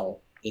now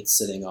it's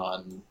sitting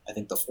on, I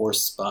think, the 4th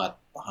spot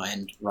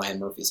behind Ryan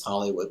Murphy's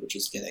Hollywood, which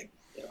is getting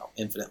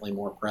infinitely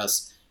more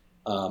press,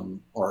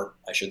 or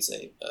I should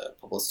say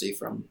publicity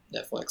from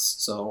Netflix.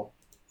 So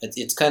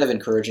it's kind of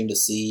encouraging to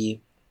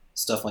see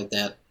stuff like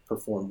that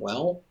perform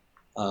well.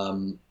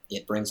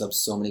 It brings up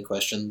so many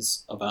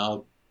questions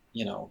about,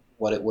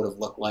 what it would have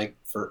looked like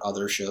for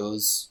other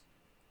shows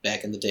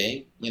back in the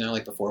day,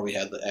 like before we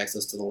had the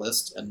access to the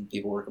list and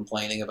people were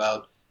complaining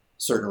about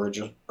certain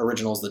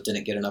originals that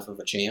didn't get enough of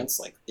a chance.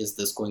 Like, is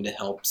this going to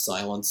help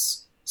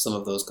silence some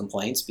of those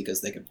complaints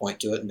because they can point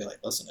to it and be like,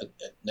 listen,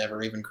 it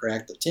never even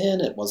cracked the 10.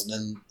 It wasn't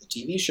in the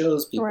TV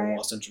shows. People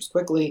lost interest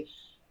quickly.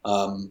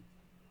 But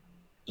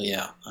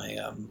yeah,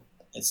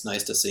 it's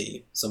nice to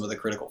see some of the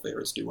critical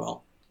favorites do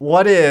well.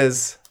 What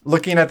is,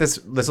 looking at this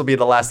will be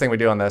the last thing we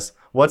do on this.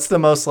 What's the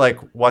most like,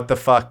 what the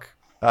fuck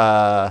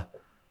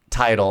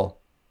title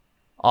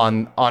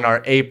on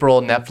our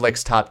April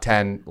Netflix top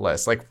 10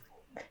 list? Like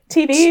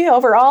TV,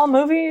 overall,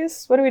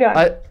 movies? What are we doing?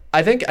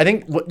 I think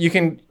you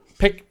can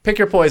pick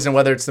your poison,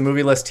 whether it's the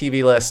movie list,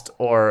 TV list,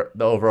 or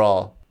the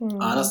overall.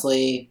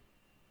 Honestly,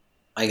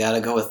 I gotta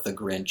go with The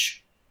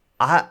Grinch.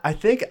 I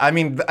think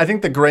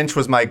The Grinch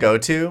was my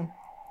go-to.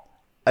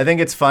 I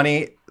think it's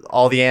funny,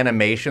 all the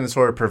animation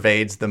sort of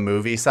pervades the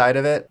movie side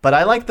of it. But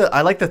I like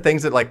the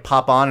things that like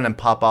pop on and then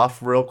pop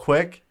off real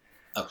quick.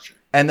 Oh, sure.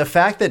 And the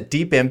fact that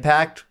Deep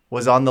Impact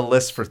was on the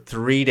list for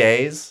 3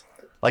 days,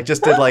 like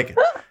just did like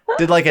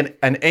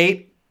an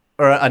 8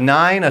 or a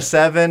 9, a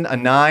 7, a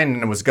 9,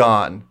 and it was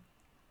gone.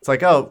 It's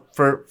like, oh,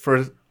 for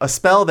a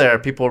spell there,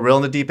 people were real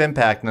into Deep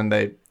Impact, and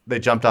then they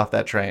jumped off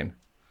that train.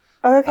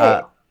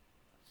 Okay.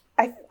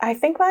 I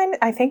think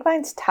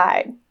mine's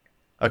tied.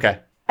 Okay.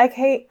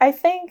 Okay, I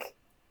think,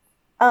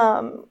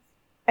 and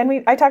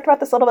I talked about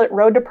this a little bit,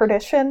 Road to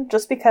Perdition,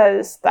 just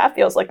because that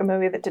feels like a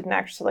movie that didn't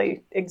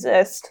actually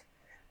exist.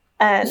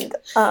 and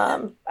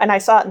I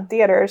saw it in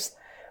theaters.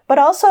 But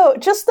also,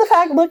 just the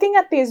fact looking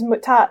at these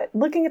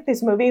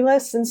movie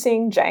lists and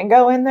seeing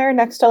Django in there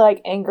next to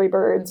like Angry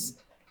Birds,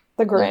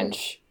 The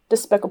Grinch,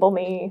 Despicable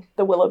Me,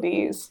 The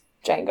Willoughbys,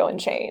 Django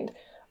Unchained,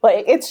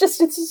 like it's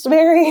just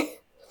very.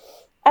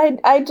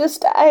 I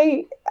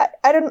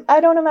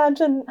don't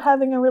imagine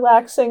having a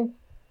relaxing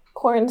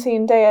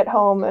quarantine day at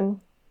home and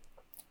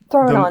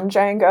throwing on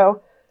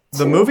Django.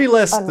 The movie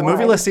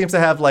list seems to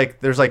have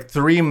there's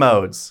 3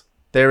 modes.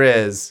 There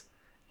is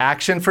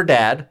action for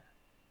dad.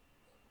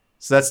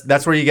 So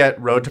that's where you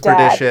get Road to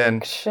Perdition.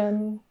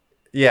 Action.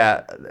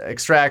 Yeah,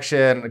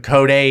 Extraction,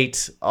 Code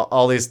 8,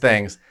 all these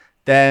things.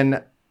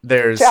 Then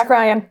there's Jack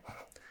Ryan.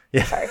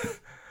 Yeah. Sorry.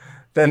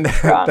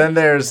 Then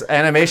there's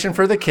animation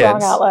for the kids.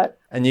 Wrong outlet.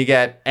 And you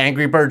get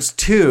Angry Birds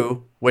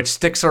 2, which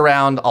sticks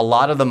around a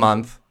lot of the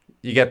month.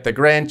 You get The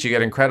Grinch, you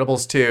get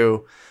Incredibles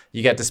 2,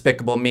 you get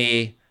Despicable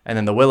Me, and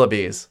then The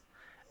Willoughbys.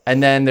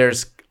 And then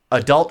there's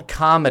adult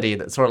comedy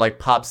that sort of like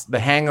pops. The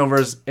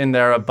Hangover's in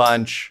there a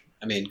bunch.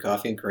 I mean,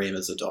 Coffee and Cream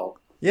is adult.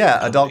 Yeah,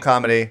 adult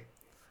comedy.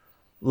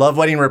 Love,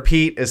 Wedding,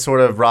 Repeat is sort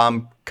of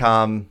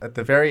rom-com. At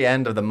the very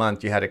end of the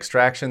month, you had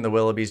Extraction, The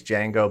Willoughbys,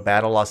 Django,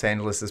 Battle Los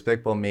Angeles,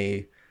 Despicable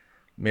Me,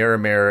 Mirror,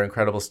 Mirror,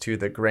 Incredibles 2,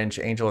 The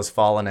Grinch, Angel Has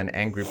Fallen, and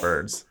Angry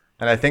Birds.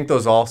 And I think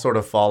those all sort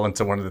of fall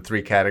into one of the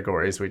 3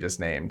 categories we just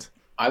named.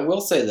 I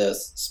will say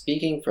this,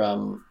 speaking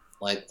from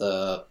like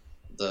the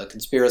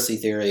conspiracy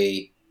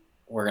theory,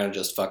 we're going to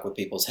just fuck with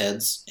people's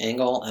heads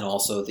angle, and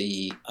also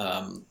the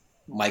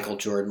Michael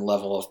Jordan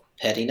level of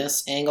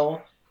pettiness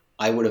angle,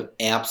 I would have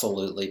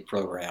absolutely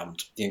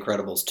programmed The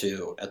Incredibles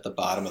 2 at the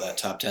bottom of that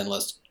top 10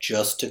 list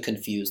just to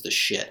confuse the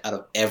shit out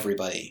of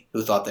everybody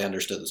who thought they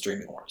understood the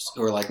streaming wars.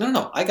 Who were like,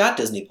 no, I got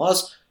Disney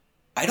Plus.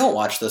 I don't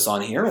watch this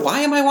on here. Why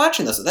am I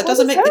watching this? That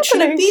doesn't make it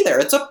shouldn't be there.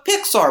 It's a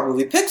Pixar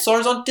movie.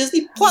 Pixar's on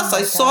Disney Plus.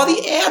 I saw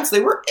the ads. They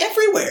were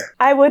everywhere.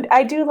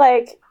 I do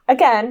like,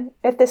 again,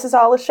 if this is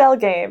all a shell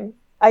game,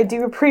 I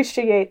do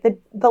appreciate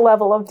the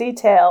level of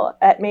detail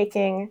at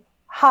making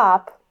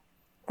Hop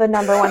the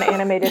 #1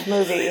 animated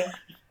movie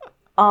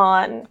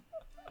on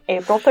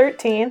April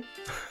 13th,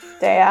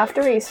 day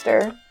after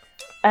Easter,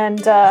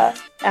 and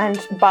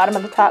bottom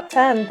of the top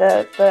 10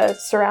 the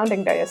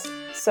surrounding days.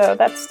 So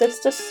that's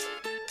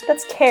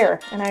care,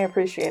 and I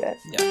appreciate it.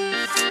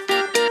 Yeah.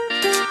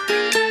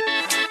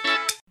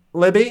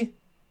 Libby,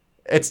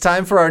 it's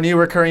time for our new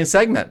recurring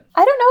segment.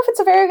 I don't know if it's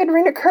a very good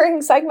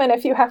recurring segment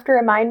if you have to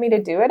remind me to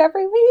do it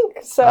every week.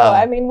 So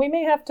I mean, we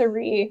may have to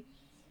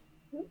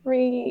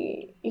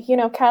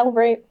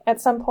calibrate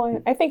at some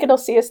point. I think it'll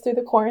see us through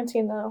the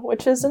quarantine though,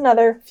 which is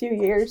another few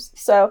years.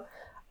 So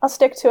I'll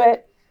stick to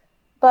it.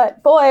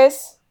 But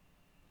boys,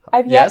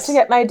 I've yet to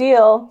get my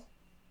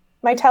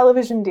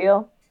television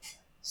deal.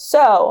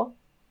 So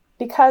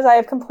because I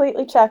have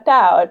completely checked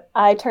out,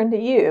 I turn to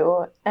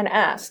you and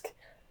ask,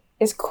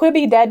 is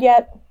Quibi dead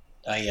yet?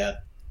 Not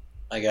yet.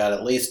 I got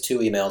at least 2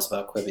 emails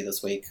about Quibi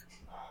this week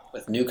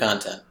with new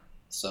content.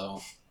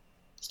 So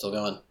still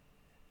going.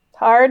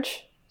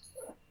 Tarj?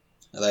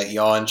 That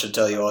yawn should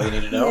tell you all you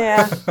need to know.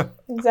 Yeah,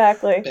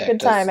 exactly. Back Good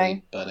to timing.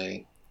 sleep,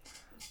 buddy.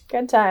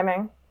 Good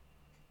timing.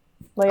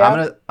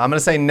 Leo? I'm gonna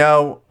say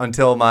no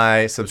until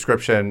my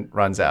subscription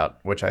runs out,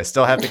 which I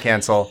still have to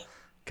cancel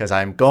because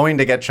I'm going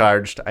to get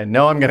charged. I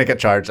know I'm going to get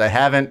charged. I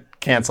haven't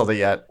canceled it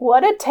yet.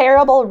 What a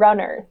terrible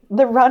runner.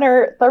 The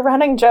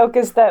running joke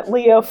is that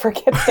Leo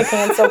forgets to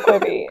cancel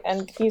Quibi,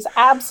 and he's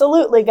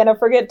absolutely going to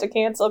forget to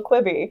cancel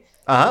Quibi.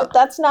 But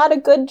that's not a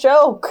good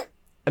joke.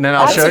 And then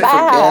I'll show you.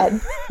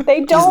 That's bad.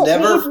 They don't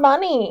need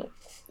money.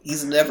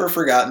 He's never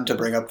forgotten to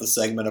bring up the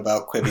segment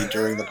about Quibi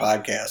during the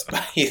podcast,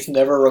 but he's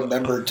never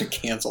remembered to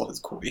cancel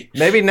his Quibi.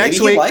 Maybe next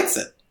week. He likes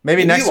it.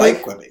 Maybe next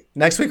week. Quibi.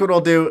 Next week, what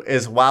we'll do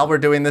is while we're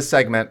doing this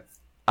segment,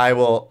 I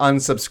will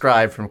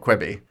unsubscribe from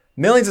Quibi.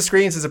 Millions of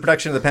Screens is a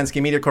production of the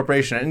Penske Media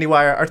Corporation and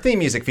IndieWire. Our theme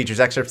music features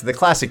excerpts of the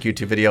classic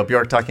YouTube video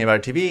Bjork Talking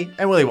About TV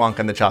and Willy Wonka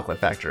and the Chocolate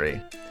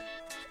Factory.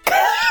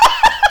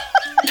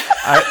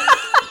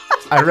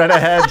 I read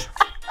ahead.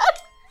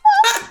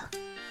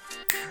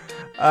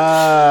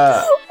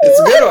 It's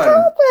a good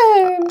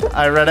one.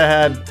 I read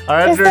ahead.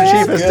 Our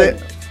editor-in-chief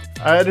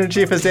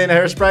is Dana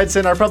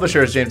Harris-Bridson. Our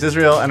publisher is James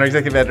Israel. And our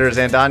executive editor is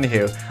Ann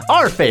Donahue.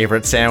 Our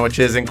favorite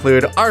sandwiches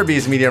include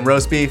Arby's medium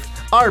roast beef,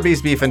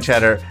 Arby's beef and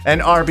cheddar,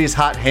 and Arby's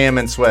hot ham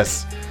and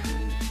Swiss.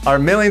 Our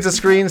Millions of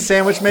Screens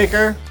sandwich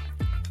maker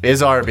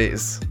is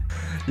Arby's.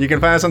 You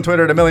can find us on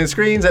Twitter at A Million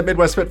Screens, at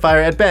Midwest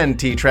Spitfire, at Ben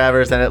T.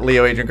 Travers, and at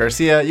Leo Adrian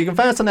Garcia. You can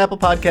find us on Apple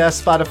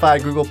Podcasts,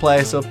 Spotify, Google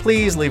Play, so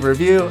please leave a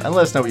review and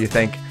let us know what you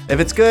think. If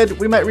it's good,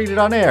 we might read it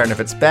on air, and if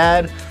it's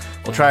bad,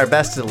 we'll try our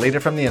best to delete it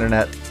from the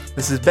internet.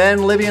 This is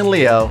Ben, Livy, and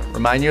Leo.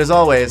 Remind you as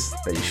always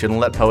that you shouldn't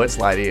let poets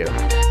lie to you.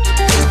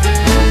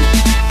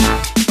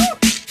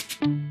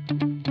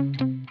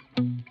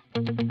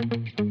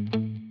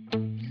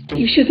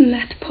 You shouldn't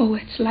let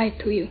poets lie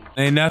to you.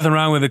 Ain't nothing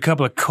wrong with a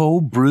couple of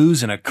cold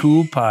brews and a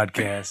cool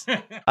podcast.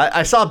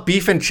 I saw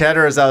beef and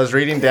cheddar as I was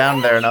reading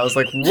down there, and I was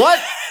like, what?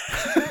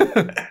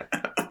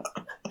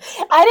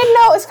 I didn't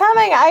know it was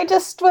coming. I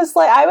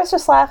was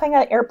just laughing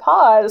at your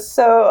pause.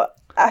 So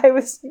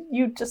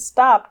You just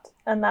stopped,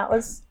 and that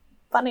was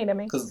funny to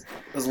me. Because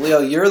Leo,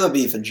 you're the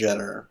beef and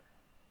cheddar.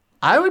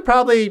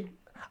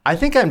 I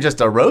think I'm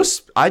just a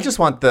roast. I just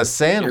want the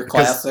sandwich. Your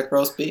classic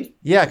roast beef?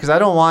 Yeah, because I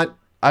don't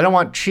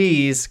want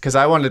cheese, because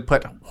I wanted to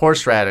put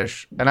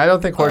horseradish. And I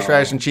don't think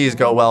horseradish and cheese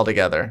go well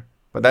together.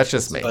 But that's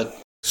just me.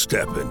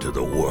 Step into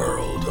the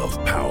world of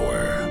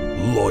power,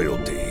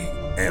 loyalty,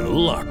 and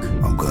luck.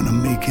 I'm going to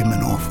make him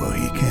an offer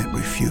he can't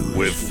refuse.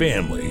 With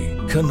family,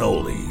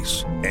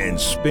 cannolis, and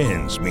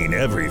spins mean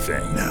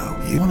everything. Now,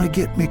 you want to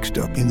get mixed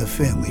up in the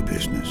family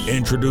business.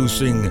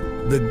 Introducing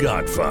The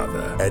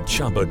Godfather at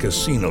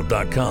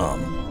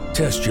ChumbaCasino.com.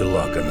 Test your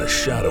luck in the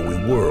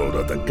shadowy world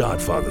of The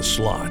Godfather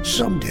slot.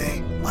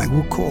 Someday, I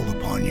will call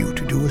upon you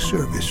to do a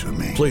service for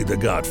me. Play The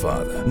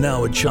Godfather,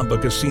 now at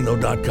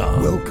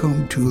ChumbaCasino.com.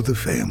 Welcome to the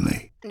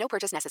family. No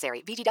purchase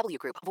necessary. VGW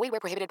Group. Void where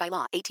prohibited by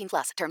law.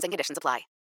 18+. Terms and conditions apply.